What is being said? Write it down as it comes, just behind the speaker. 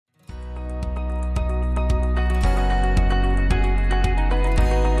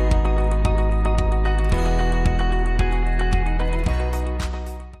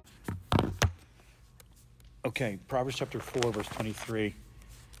Okay, Proverbs chapter 4, verse 23,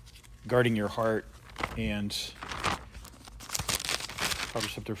 guarding your heart, and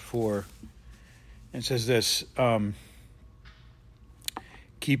Proverbs chapter 4, and it says this,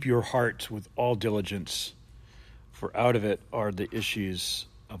 keep your heart with all diligence, for out of it are the issues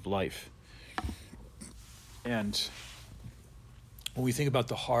of life. And when we think about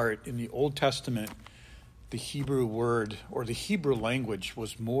the heart, in the Old Testament, the Hebrew word or the Hebrew language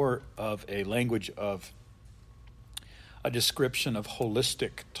was more of a language of a description of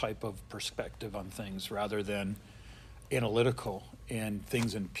holistic type of perspective on things rather than analytical and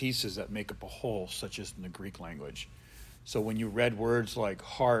things in pieces that make up a whole, such as in the Greek language. So when you read words like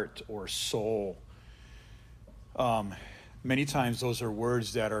heart or soul, many times those are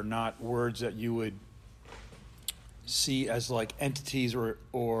words that are not words that you would see as like entities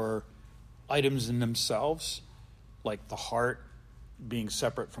or items in themselves, like the heart being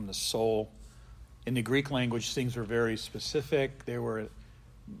separate from the soul. In the Greek language, things were very specific. They were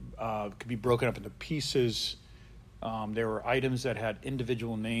could be broken up into pieces. There were items that had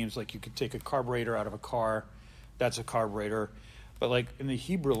individual names, like you could take a carburetor out of a car. That's a carburetor. But like in the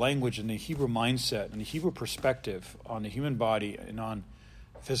Hebrew language and the Hebrew mindset and the Hebrew perspective on the human body and on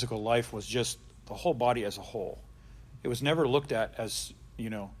physical life was just the whole body as a whole. It was never looked at as,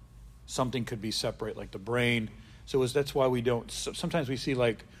 something could be separate, like the brain. So that's why we don't, sometimes we see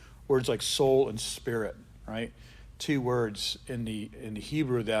like words like soul and spirit, right? Two words in the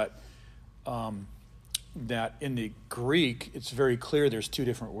Hebrew that in the Greek, it's very clear there's two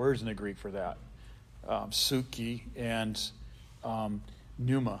different words in the Greek for that. Suki and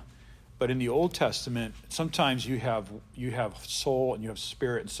pneuma. But in the Old Testament, sometimes you have soul and you have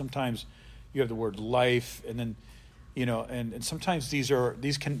spirit, and sometimes you have the word life, and then and sometimes these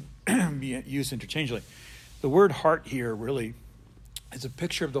can be used interchangeably. The word heart here really is a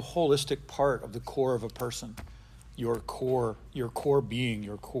picture of the holistic part of the core of a person, your core being,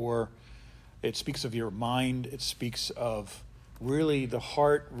 your core. It speaks of your mind. It speaks of really the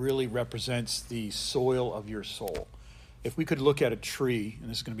heart really represents the soil of your soul. If we could look at a tree, and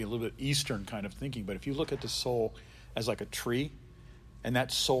this is going to be a little bit Eastern kind of thinking, but if you look at the soul as like a tree, and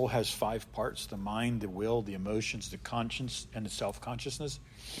that soul has 5 parts: the mind, the will, the emotions, the conscience, and the self-consciousness.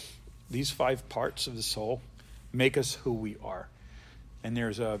 These 5 parts of the soul make us who we are. And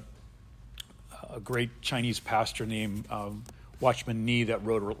there's a great Chinese pastor named Watchman Nee that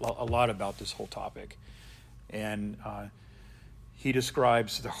wrote a lot about this whole topic. And he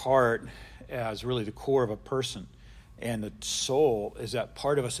describes the heart as really the core of a person. And the soul is that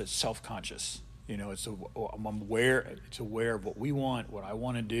part of us that's self-conscious. It's aware of what we want, what I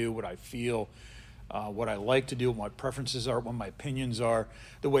want to do, what I feel, what I like to do, what my preferences are, what my opinions are,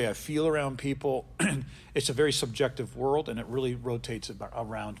 the way I feel around people. It's a very subjective world, and it really rotates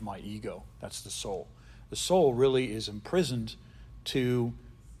around my ego. That's the soul. The soul really is imprisoned to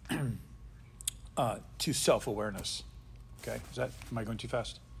self-awareness. Okay, am I going too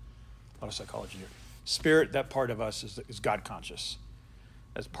fast? A lot of psychology here. Spirit, that part of us is God conscious.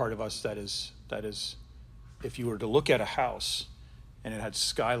 That's part of us that is, if you were to look at a house and it had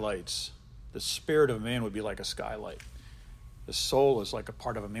skylights, the spirit of a man would be like a skylight. The soul is like a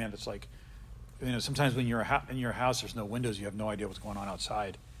part of a man that's like, sometimes when you're in your house, there's no windows, you have no idea what's going on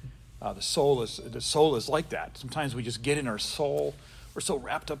outside. The soul is like that. Sometimes we just get in our soul. We're so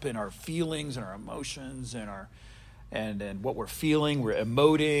wrapped up in our feelings and our emotions and what we're feeling. We're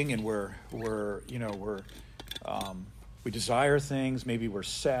emoting, and we desire things. Maybe we're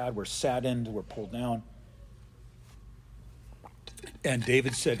sad. We're saddened. We're pulled down. And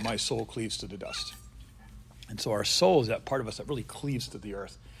David said, my soul cleaves to the dust. And so our soul is that part of us that really cleaves to the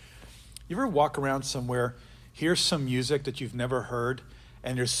earth. You ever walk around somewhere, hear some music that you've never heard,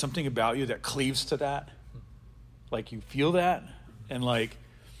 and there's something about you that cleaves to that? Like you feel that? And like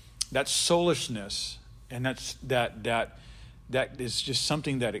that soulishness, and that is just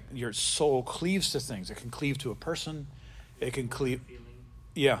something that your soul cleaves to things. It can cleave to a person. It can cleave.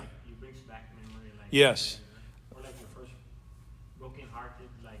 Yeah. You brings back memory. Like yes. Or like your first broken-hearted,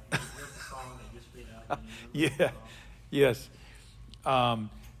 like there's a song that just played out. Yeah. Yes.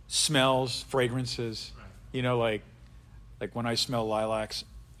 Smells, fragrances. Right. Like when I smell lilacs.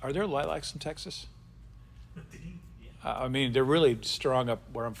 Are there lilacs in Texas? Yeah. They're really strong up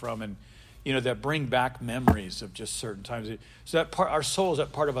where I'm from, and that bring back memories of just certain times. So that part, our soul is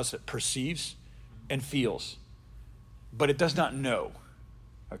that part of us that perceives and feels, but it does not know.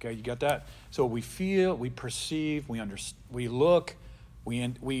 Okay, you got that? So we feel, we perceive, we understand, we look,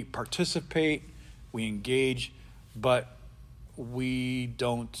 we participate, we engage, but we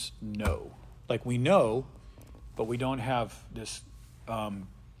don't know. Like we know, but we don't have this.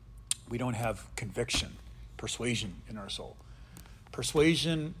 We don't have conviction. persuasion in our soul.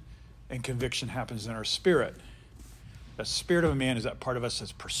 Persuasion and conviction happens in our spirit. The spirit of a man is that part of us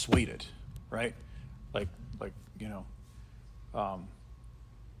that's persuaded, right? Like our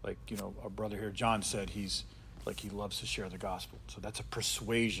brother here, John, said he loves to share the gospel. So that's a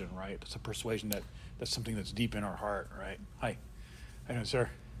persuasion, right? It's a persuasion that's something that's deep in our heart, right? Hi. How you doing, sir?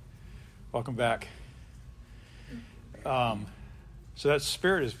 Welcome back. So that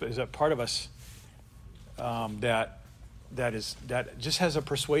spirit is that part of us that just has a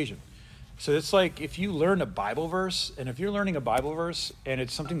persuasion. So it's like if you learn a Bible verse, and if you're learning a Bible verse and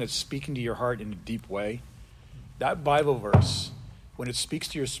it's something that's speaking to your heart in a deep way, that Bible verse, when it speaks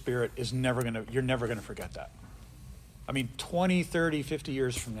to your spirit, you're never going to forget that. I mean, 20, 30, 50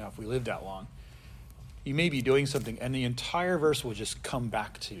 years from now, if we live that long, you may be doing something and the entire verse will just come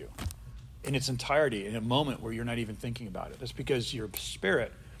back to you in its entirety in a moment where you're not even thinking about it. That's because your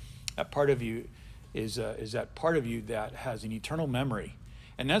spirit, that part of you, is that part of you that has an eternal memory.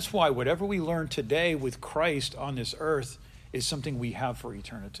 And that's why whatever we learn today with Christ on this earth is something we have for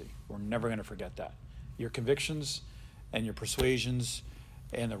eternity. We're never going to forget that. Your convictions and your persuasions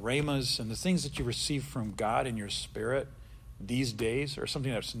and the rhemas and the things that you receive from God in your spirit these days are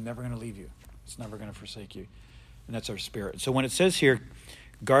something that's never going to leave you. It's never going to forsake you. And that's our spirit. So when it says here,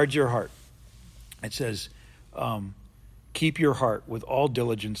 guard your heart, it says, keep your heart with all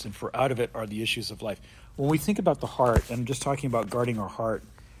diligence, and for out of it are the issues of life. When we think about the heart, and I'm just talking about guarding our heart,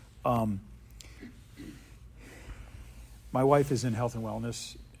 my wife is in health and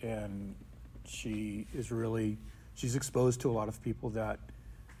wellness, and she's exposed to a lot of people that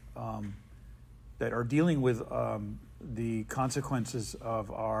are dealing with the consequences of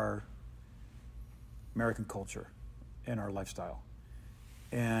our American culture and our lifestyle.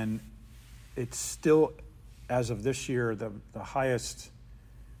 And it's still, as of this year, the highest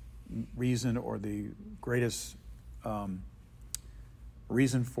reason or the greatest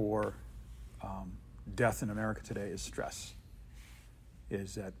reason for death in America today is stress.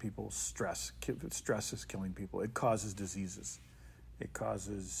 Is that people stress is killing people. It causes diseases. It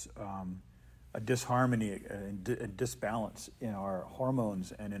causes a disharmony and a disbalance in our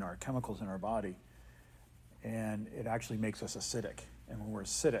hormones and in our chemicals in our body. And it actually makes us acidic. And when we're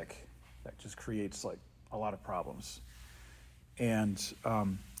acidic, that just creates like a lot of problems. And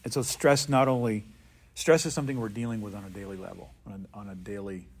so stress is something we're dealing with on a daily level, on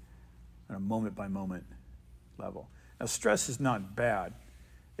a moment by moment level. Now, stress is not bad.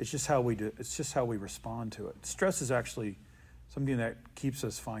 It's just how we respond to it. Stress is actually something that keeps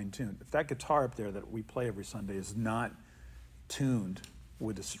us fine-tuned. If that guitar up there that we play every Sunday is not tuned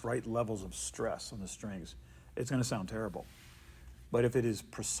with the right levels of stress on the strings, it's going to sound terrible. But if it is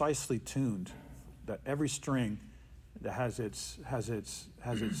precisely tuned, that every string that has its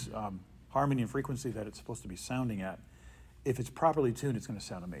harmony and frequency that it's supposed to be sounding at, if it's properly tuned, it's going to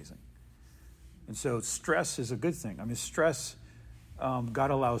sound amazing. And so stress is a good thing. I mean, stress,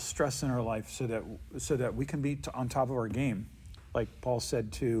 God allows stress in our life so that we can be on top of our game. Like Paul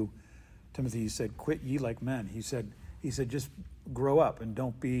said to Timothy, he said, "Quit ye like men." He said, just grow up and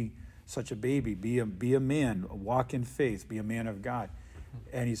don't be such a baby. Be a man. Walk in faith. Be a man of God.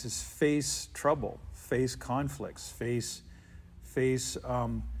 And he says, face trouble, face conflicts, face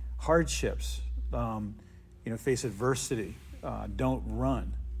hardships. Face adversity. Don't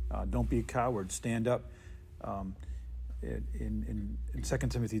run. Don't be a coward. Stand up. In 2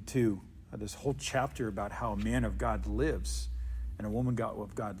 Timothy 2, this whole chapter about how a man of God lives and a woman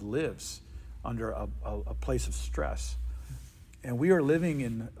of God lives under a place of stress. And we are living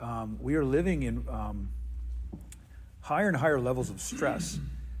in higher and higher levels of stress.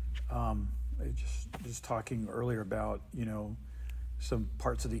 Just talking earlier about some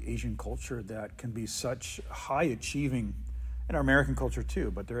parts of the Asian culture that can be such high achieving, in our American culture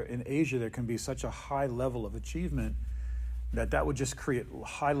too, but in Asia there can be such a high level of achievement that would just create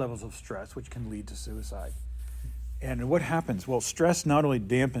high levels of stress, which can lead to suicide. And what happens? Well, stress not only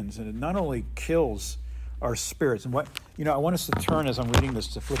dampens and it not only kills our spirits. And I want us to turn, as I'm reading this,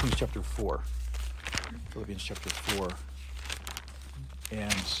 to Philippians chapter 4. Philippians chapter 4.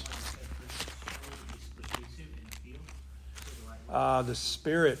 And the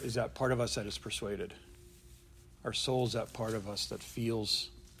spirit is that part of us that is persuaded. Our soul is that part of us that feels,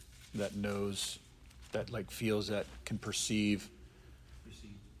 that knows, that feels, that can perceive.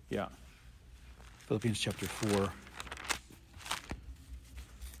 Yeah. Philippians chapter 4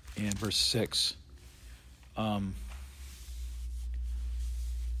 and verse 6.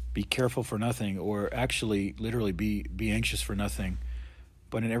 Be careful for nothing, or actually, literally, be anxious for nothing,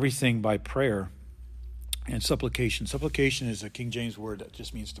 but in everything by prayer and supplication. Supplication is a King James word that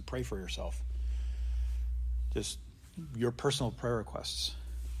just means to pray for yourself. just your personal prayer requests.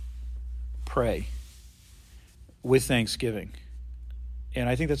 Pray with thanksgiving. And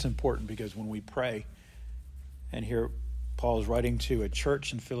I think that's important because when we pray, and here Paul is writing to a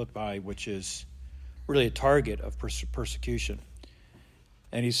church in Philippi, which is really a target of persecution.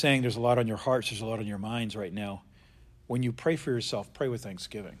 And he's saying there's a lot on your hearts, there's a lot on your minds right now. When you pray for yourself, pray with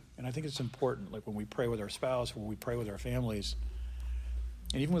thanksgiving. And I think it's important, like when we pray with our spouse, when we pray with our families,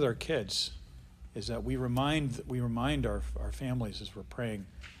 and even with our kids, is that we remind our families as we're praying,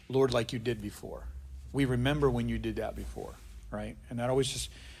 Lord, like you did before. We remember when you did that before, right? And that always just,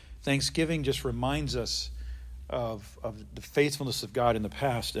 thanksgiving just reminds us of the faithfulness of God in the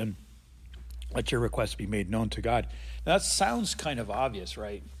past, and let your requests be made known to God. Now, that sounds kind of obvious,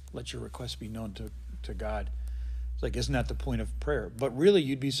 right? Let your requests be known to God. It's like, isn't that the point of prayer? But really,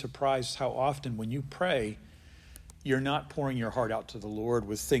 you'd be surprised how often when you pray, you're not pouring your heart out to the Lord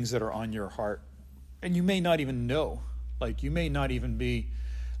with things that are on your heart. And you may not even know. Like, you may not even be,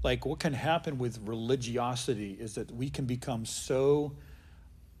 like, what can happen with religiosity is that we can become so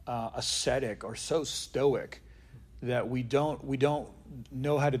ascetic or so stoic that we don't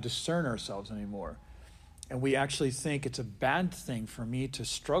know how to discern ourselves anymore. And we actually think it's a bad thing for me to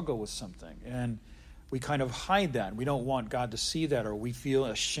struggle with something. And we kind of hide that. We don't want God to see that, or we feel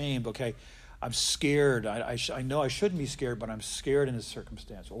ashamed. Okay, I'm scared. I know I shouldn't be scared, but I'm scared in this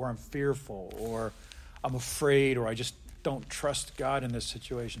circumstance, or I'm fearful, or I'm afraid, or I just don't trust God in this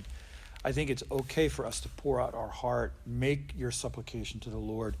situation. I think it's okay for us to pour out our heart, make your supplication to the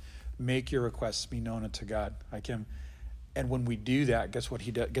Lord, make your requests be known unto God. And when we do that, guess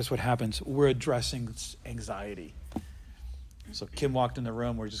what happens? We're addressing anxiety. So Kim walked in the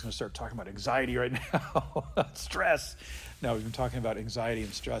room. We're just going to start talking about anxiety right now. Stress. No, we've been talking about anxiety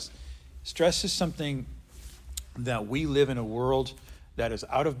and stress. Stress is something that we live in a world that is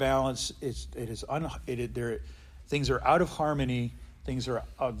out of balance. Things are out of harmony. Things are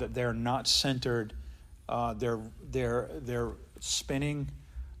they're not centered. They're spinning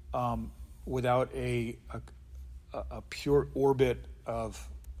without a pure orbit of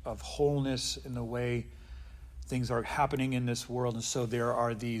wholeness in the way things are happening in this world. And so there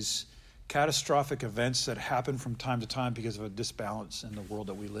are these catastrophic events that happen from time to time because of a disbalance in the world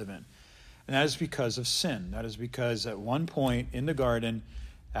that we live in. And that is because of sin. That is because at one point in the garden,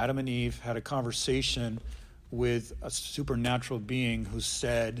 Adam and Eve had a conversation with a supernatural being who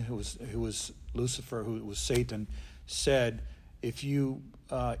was Lucifer, who was Satan, said, if you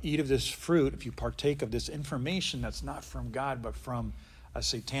eat of this fruit, if you partake of this information that's not from God but from a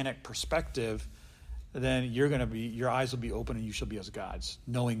satanic perspective, then your eyes will be open and you shall be as gods,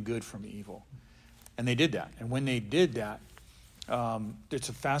 knowing good from evil. And they did that. And when they did that, it's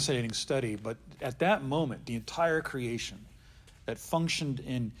a fascinating study. But at that moment, the entire creation that functioned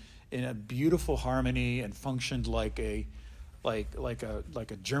in a beautiful harmony and functioned like a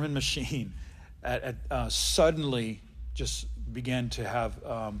German machine, suddenly just began to have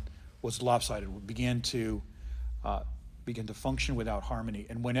was lopsided. Began to function without harmony.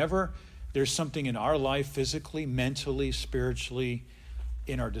 And whenever there's something in our life, physically, mentally, spiritually,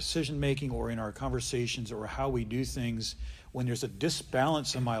 in our decision making or in our conversations or how we do things, when there's a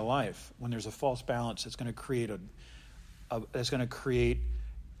disbalance in my life, when there's a false balance, it's going to create a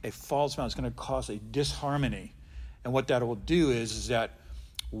false balance. It's going to cause a disharmony. And what that will do is that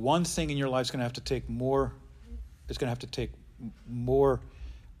one thing in your life is going to have to take more. It's going to have to take more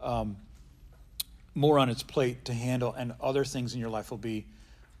on its plate to handle, and other things in your life will be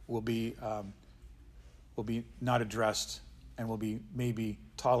not addressed and will be maybe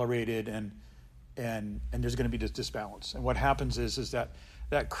tolerated, and there's going to be this disbalance. And what happens is that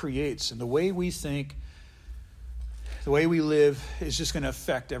creates, and the way we think, the way we live is just going to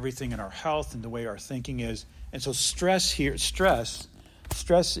affect everything in our health and the way our thinking is. And so stress is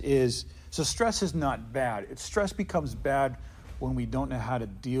not bad. Stress becomes bad when we don't know how to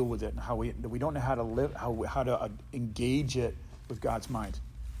deal with it and we don't know how to live, how to engage it with God's mind,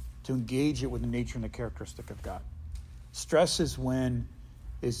 to engage it with the nature and the characteristic of God. Stress is when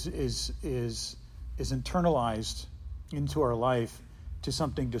is internalized into our life to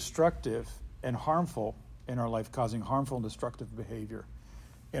something destructive and harmful in our life, causing harmful and destructive behavior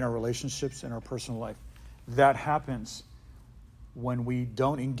in our relationships, in our personal life. That happens when we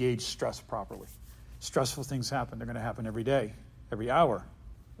don't engage stress properly. Stressful things happen. They're going to happen every day, every hour.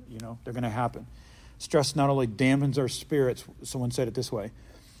 They're going to happen. Stress not only dampens our spirits, someone said it this way,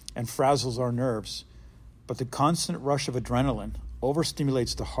 and frazzles our nerves, but the constant rush of adrenaline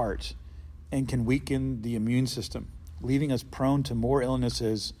overstimulates the heart and can weaken the immune system, leaving us prone to more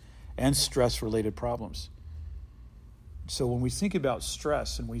illnesses and stress-related problems. So when we think about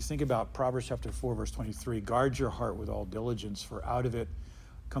stress and we think about Proverbs chapter 4, verse 23, guard your heart with all diligence, for out of it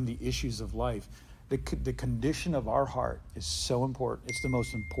come the issues of life. The condition of our heart is so important. It's the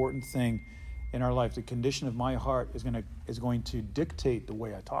most important thing in our life. The condition of my heart is going to dictate the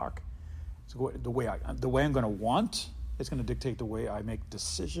way I talk. The way I'm going to want. It's going to dictate the way I make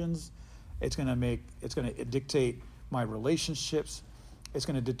decisions. It's going to dictate my relationships. It's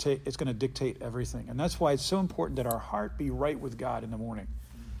going to dictate everything. And that's why it's so important that our heart be right with God in the morning.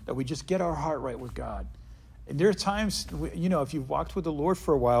 That we just get our heart right with God. And there are times, if you've walked with the Lord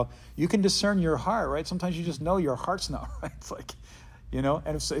for a while, you can discern your heart, right? Sometimes you just know your heart's not right. It's like,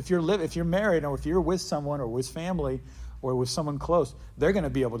 and if you're married, or if you're with someone or with family or with someone close, they're going to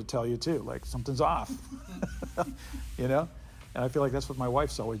be able to tell you too, like something's off, And I feel like that's what my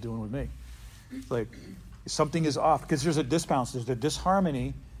wife's always doing with me. It's like something is off because there's a disbalance, there's a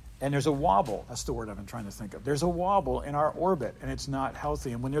disharmony, and there's a wobble. That's the word I've been trying to think of. There's a wobble in our orbit, and it's not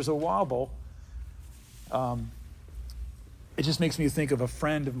healthy. And when there's a wobble, it just makes me think of a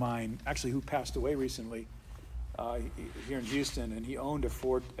friend of mine, actually, who passed away recently here in Houston, and he owned a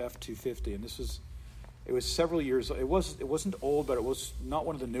Ford F-250, and it was several years. It wasn't old, but it was not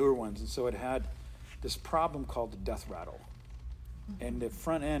one of the newer ones, and so it had this problem called the death rattle, and the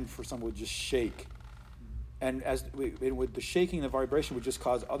front end for some would just shake. And with the shaking, the vibration would just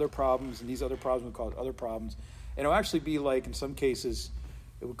cause other problems, and these other problems would cause other problems. And it would actually be like, in some cases,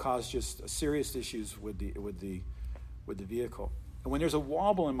 it would cause just serious issues with the vehicle. And when there's a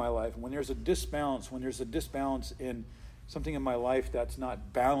wobble in my life, when there's a disbalance in something in my life that's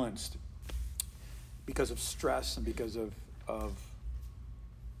not balanced because of stress and because of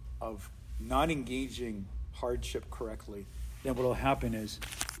not engaging hardship correctly, then what will happen is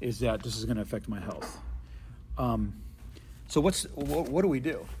that this is going to affect my health. So what do we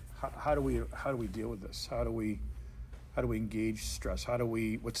do? How do we deal with this? How do we engage stress?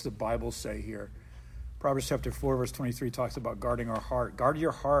 What's the Bible say here? Proverbs chapter 4, verse 23 talks about guarding our heart. Guard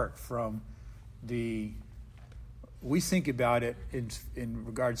your heart from we think about it in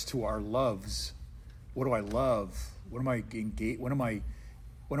regards to our loves. What do I love? What am I engaged? What am I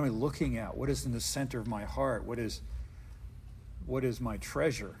looking at? What is in the center of my heart? What is my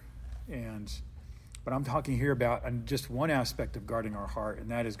treasure? But I'm talking here about just one aspect of guarding our heart,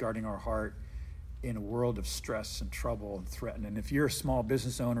 and that is guarding our heart in a world of stress and trouble and threat. And if you're a small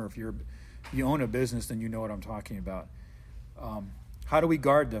business owner, if you own a business, then you know what I'm talking about. How do we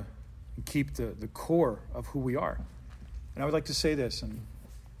guard and keep the core of who we are? And I would like to say this,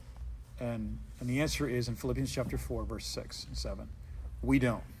 and the answer is in Philippians chapter 4, verse 6 and 7. We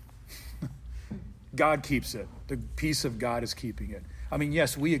don't. God keeps it. The peace of God is keeping it. I mean,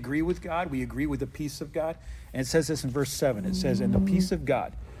 yes, we agree with God. We agree with the peace of God. And it says this in verse 7. It says, "And the peace of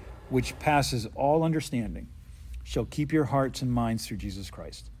God, which passes all understanding, shall keep your hearts and minds through Jesus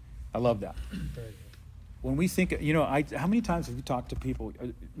Christ." I love that. When we think, how many times have you talked to people,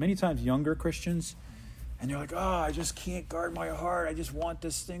 many times younger Christians, and they're like, I just can't guard my heart. I just want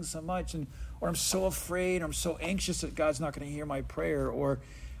this thing so much. Or I'm so afraid. I'm so anxious that God's not going to hear my prayer. Or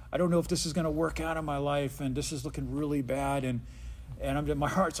I don't know if this is going to work out in my life, and this is looking really bad. And my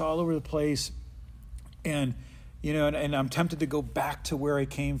heart's all over the place. And I'm tempted to go back to where I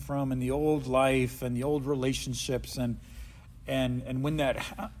came from and the old life and the old relationships. And when that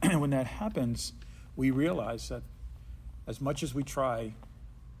happens, we realize that as much as we try,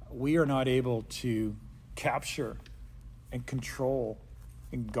 we are not able to capture and control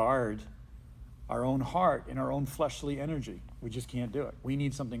and guard our own heart and our own fleshly energy. We just can't do it. We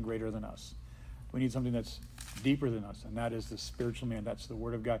need something greater than us. We need something that's deeper than us, and that is the spiritual man. That's the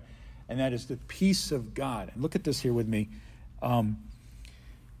Word of God, and that is the peace of God. And look at this here with me. The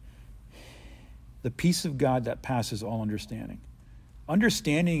peace of God that passes all understanding.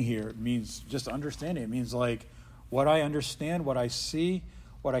 Understanding here means just understanding. It means like what I understand, what I see,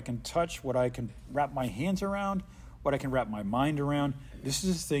 what I can touch, what I can wrap my hands around, what I can wrap my mind around. This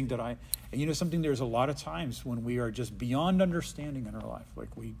is the thing that there's a lot of times when we are just beyond understanding in our life.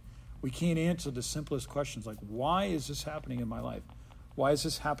 Like we can't answer the simplest questions, like, why is this happening in my life? Why is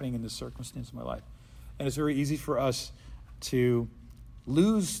this happening in this circumstance of my life? And it's very easy for us to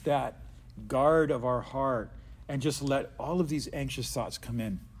lose that guard of our heart and just let all of these anxious thoughts come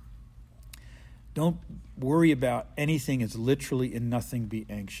in. Don't worry about anything. It's literally in nothing be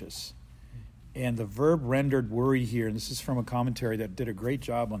anxious. And the verb rendered worry here, and this is from a commentary that did a great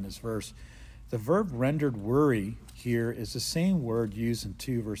job on this verse. The verb rendered worry here is the same word used in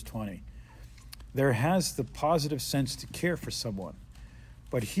 2 verse 20. There has the positive sense to care for someone,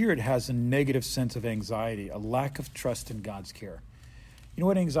 but here it has a negative sense of anxiety, a lack of trust in God's care. You know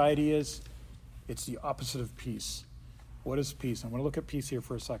what anxiety is? It's the opposite of peace. What is peace? I'm going to look at peace here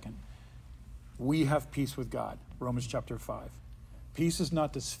for a second. We have peace with God. Romans chapter 5. Peace is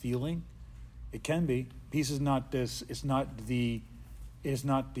not this feeling. It can be. Peace is not this. It's not the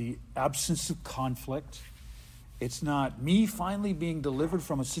absence of conflict. It's not me finally being delivered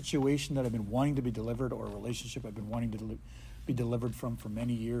from a situation that I've been wanting to be delivered, or a relationship I've been wanting to be delivered from for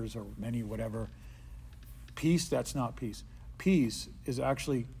many years, or many whatever. Peace, that's not peace. Peace is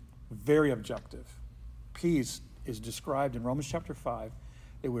actually very objective. Peace is described in Romans chapter 5,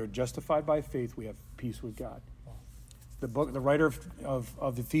 that we are justified by faith, we have peace with God. The writer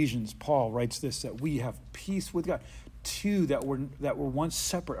of Ephesians, Paul, writes this, that we have peace with God. Two that were once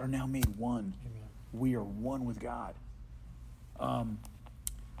separate are now made one. Amen. We are one with God. When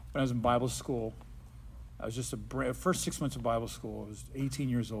I was in Bible school, I was just first 6 months of Bible school. I was 18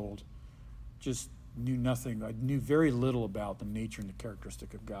 years old. Just knew nothing. I knew very little about the nature and the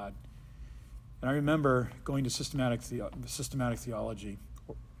characteristic of God. And I remember going to systematic theology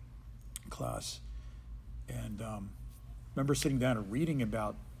class, and remember sitting down and reading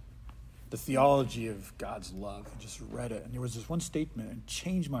about the theology of God's love. I just read it, and there was this one statement, and it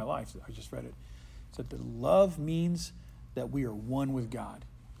changed my life. I just read it. It said that love means that we are one with God,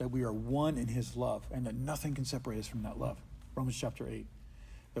 that we are one in his love, and that nothing can separate us from that love. Romans chapter 8,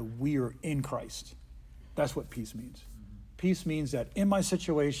 that we are in Christ. That's what peace means. Mm-hmm. Peace means that in my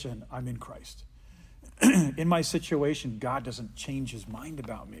situation, I'm in Christ. In my situation, God doesn't change his mind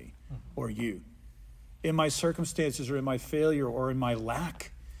about me or you. In my circumstances, or in my failure, or in my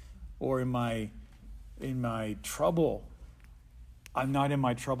lack, or in my trouble, I'm not in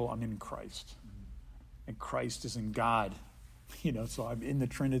my trouble, I'm in Christ. And Christ is in God. So I'm in the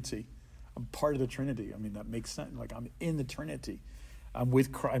Trinity. I'm part of the Trinity. I mean, that makes sense. Like, I'm in the Trinity. I'm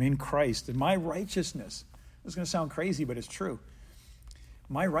in Christ. And my righteousness, it's going to sound crazy, but it's true.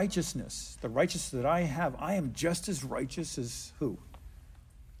 My righteousness, the righteousness that I have, I am just as righteous as who?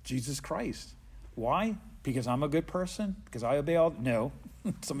 Jesus Christ. Why? Because I'm a good person? Because I obey all? No.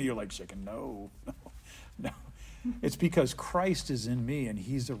 Some of you are like shaking. No. It's because Christ is in me, and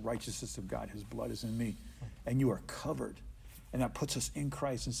he's the righteousness of God. His blood is in me, and you are covered. And that puts us in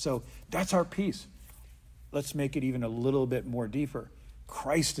Christ. And so that's our peace. Let's make it even a little bit more deeper.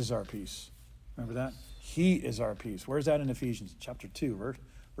 Christ is our peace. Remember that? He is our peace. Where's that in Ephesians? Chapter 2,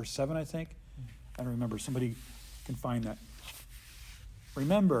 verse 7, I think. I don't remember. Somebody can find that.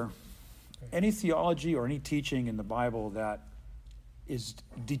 Remember, any theology or any teaching in the Bible that is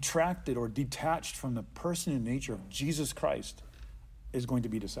detracted or detached from the person and nature of Jesus Christ is going to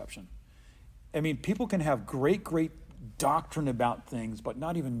be deception. I mean, people can have great doctrine about things, but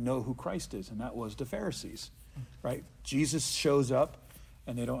not even know who Christ is, and that was the Pharisees, right? Jesus shows up,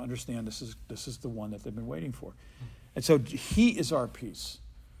 and they don't understand this is the one that they've been waiting for. And so he is our peace.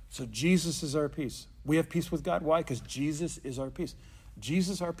 So Jesus is our peace. We have peace with God. Why? Because Jesus is our peace.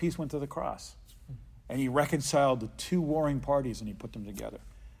 Jesus, our peace, went to the cross, and he reconciled the two warring parties, and he put them together.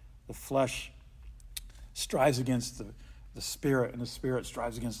 The flesh strives against the spirit, and the spirit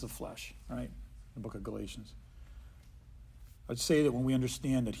strives against the flesh, right? The book of Galatians. I'd say that when we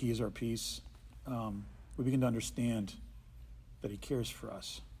understand that he is our peace, we begin to understand that he cares for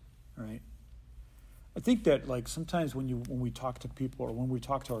us, right? I think that, like, sometimes when we talk to people, or when we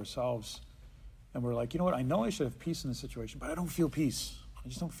talk to ourselves, and we're like, you know what, I know I should have peace in this situation, but I don't feel peace. I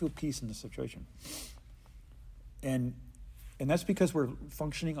just don't feel peace in this situation. And that's because we're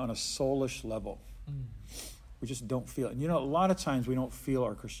functioning on a soulish level. We just don't feel it. And a lot of times we don't feel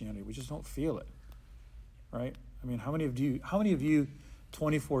our Christianity. We just don't feel it, right? I mean, how many of you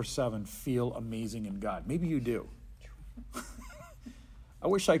 24/7 feel amazing in God? Maybe you do. I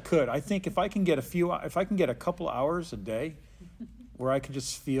wish I could. I think if I can get a couple hours a day where I can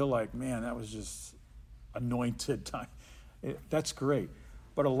just feel like, man, that was just anointed time, that's great.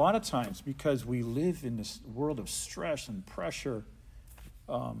 But a lot of times, because we live in this world of stress and pressure,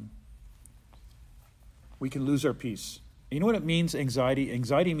 we can lose our peace. You know what it means, anxiety?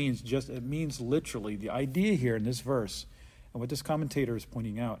 Anxiety means it means literally, the idea here in this verse, and what this commentator is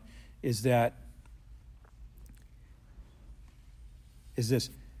pointing out, is this: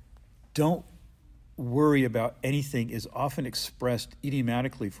 don't worry about anything is often expressed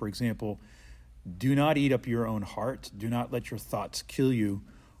idiomatically. For example, do not eat up your own heart, do not let your thoughts kill you,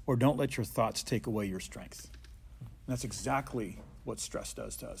 or don't let your thoughts take away your strength. And that's exactly what stress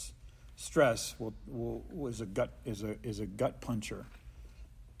does to us. Stress is a gut puncher.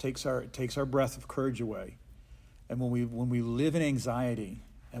 Takes our breath of courage away. And when we live in anxiety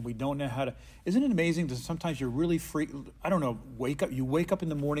and we don't know how to, isn't it amazing that sometimes you're really free? I don't know. You wake up in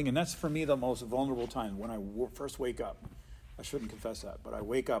the morning, and that's for me the most vulnerable time when I first wake up. I shouldn't confess that, but I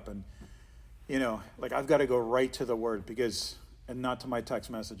wake up and like I've got to go right to the word and not to my text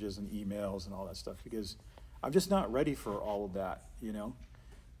messages and emails and all that stuff, because I'm just not ready for all of that,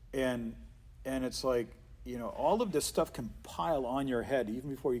 and it's like, all of this stuff can pile on your head even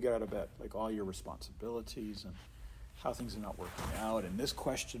before you get out of bed, like all your responsibilities and how things are not working out, and this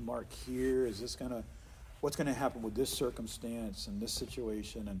question mark here, what's going to happen with this circumstance and this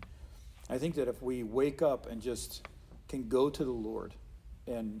situation. And I think that if we wake up and just can go to the Lord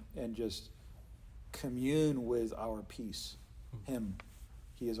and just commune with our peace, him,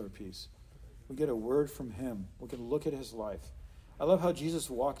 he is our peace. We get a word from him. We can look at his life. I love how Jesus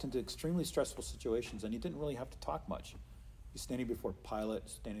walked into extremely stressful situations and he didn't really have to talk much. He's standing before Pilate,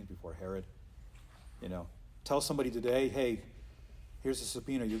 standing before Herod. Tell somebody today, hey, here's a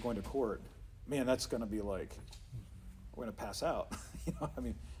subpoena, you're going to court. Man, that's going to be like, we're going to pass out.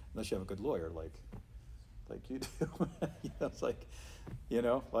 Unless you have a good lawyer like you do. It's like,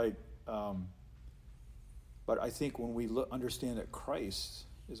 but I think when we understand that Christ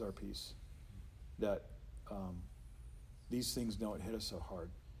is our peace, that these things don't hit us so hard.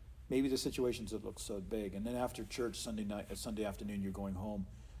 Maybe the situations that look so big, and then after church Sunday afternoon, you're going home,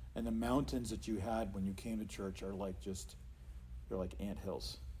 and the mountains that you had when you came to church are like they're like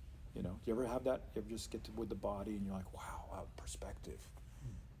anthills. Do you ever have that? You ever just get with the body and you're like, wow, perspective.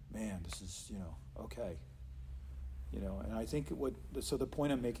 Man, this is, okay. And I think so the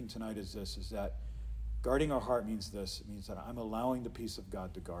point I'm making tonight is this, is that guarding our heart means this. It means that I'm allowing the peace of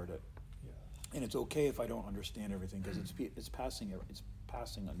God to guard it. Yeah. And it's okay if I don't understand everything, because it's passing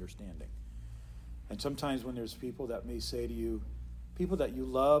understanding. And sometimes when there's people that may say to you, people that you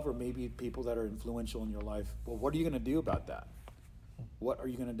love, or maybe people that are influential in your life, well, what are you going to do about that? What are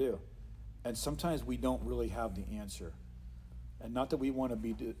you going to do? And sometimes we don't really have the answer. And not that we want to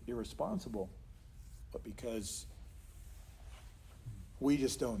be irresponsible, but because we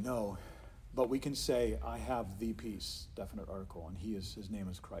just don't know. But we can say, I have the peace, definite article, and his name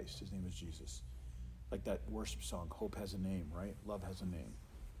is Christ, his name is Jesus. Like that worship song, hope has a name, right? Love has a name.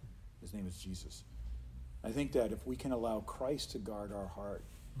 His name is Jesus. I think that if we can allow Christ to guard our heart,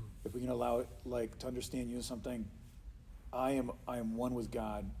 if we can allow it, to understand, something, I am one with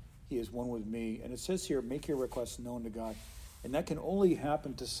God. He is one with me. And it says here, make your requests known to God. And that can only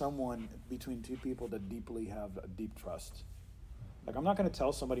happen to someone between two people that deeply have a deep trust. Like, I'm not going to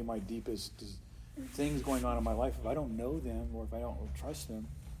tell somebody my deepest things going on in my life if I don't know them or if I don't trust them.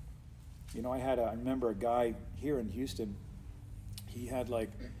 I remember a guy here in Houston. He had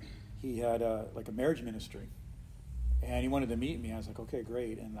a marriage ministry, and he wanted to meet me. I was like, okay,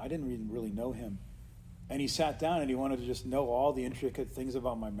 great. And I didn't even really know him. And he sat down and he wanted to just know all the intricate things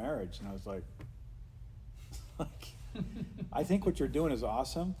about my marriage. And I was like, I think what you're doing is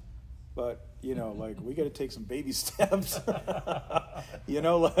awesome, but, we got to take some baby steps. We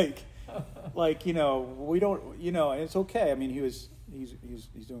don't, and it's okay. I mean, he's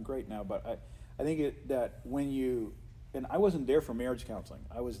doing great now, but I think that and I wasn't there for marriage counseling.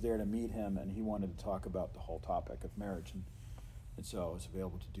 I was there to meet him, and he wanted to talk about the whole topic of marriage, and so I was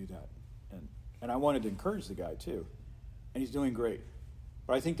available to do that. And I wanted to encourage the guy too, and he's doing great.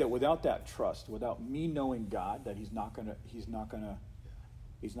 But I think that without that trust, without me knowing God, that he's not gonna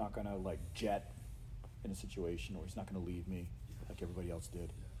like jet in a situation, or he's not gonna leave me like everybody else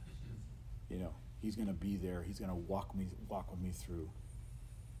did. He's gonna be there. He's gonna walk with me through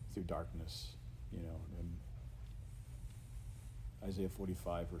darkness. And Isaiah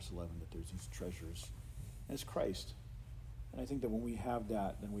 45 verse 11, that there's these treasures, and it's Christ. And I think that when we have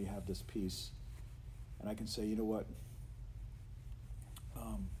that, then we have this peace. And I can say, you know what?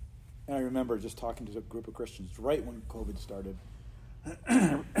 And I remember just talking to a group of Christians right when COVID started.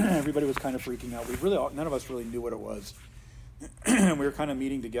 Everybody was kind of freaking out. None of us really knew what it was. We were kind of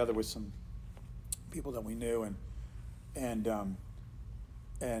meeting together with some people that we knew, and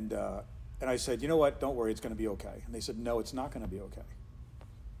I said, you know what? Don't worry, it's going to be okay. And they said, no, it's not going to be okay.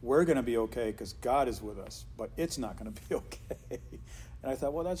 We're going to be okay because God is with us, but it's not going to be okay. And I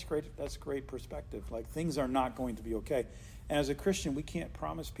thought, well, that's great. That's great perspective. Like, things are not going to be okay. And as a Christian, we can't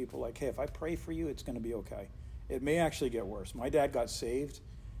promise people like, hey, if I pray for you, it's going to be okay. It may actually get worse. My dad got saved,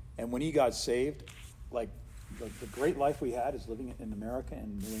 and when he got saved, like the great life we had is living in America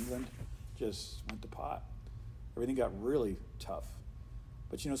and New England just went to pot. Everything got really tough.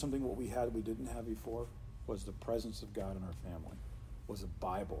 But something what we had we didn't have before was the presence of God in our family, was a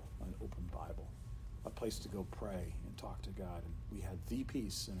Bible, an open Bible, a place to go pray and talk to God. And we had the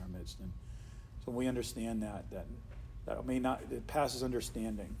peace in our midst. And so when we understand that may not, it passes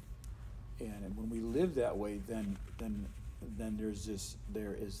understanding. And when we live that way, then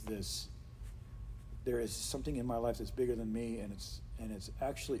there is something in my life that's bigger than me, and and it's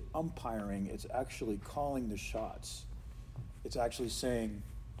actually umpiring. It's actually calling the shots. It's actually saying,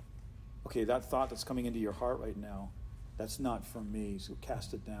 okay, that thought that's coming into your heart right now, that's not from me, so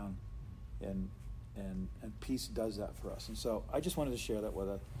cast it down. And peace does that for us. And so I just wanted to share that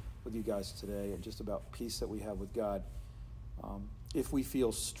with you guys today, and just about peace that we have with God. If we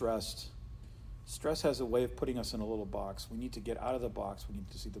feel stressed, stress has a way of putting us in a little box. We need to get out of the box. We need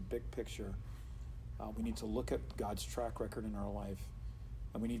to see the big picture. We need to look at God's track record in our life,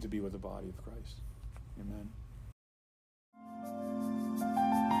 and we need to be with the body of Christ. Amen.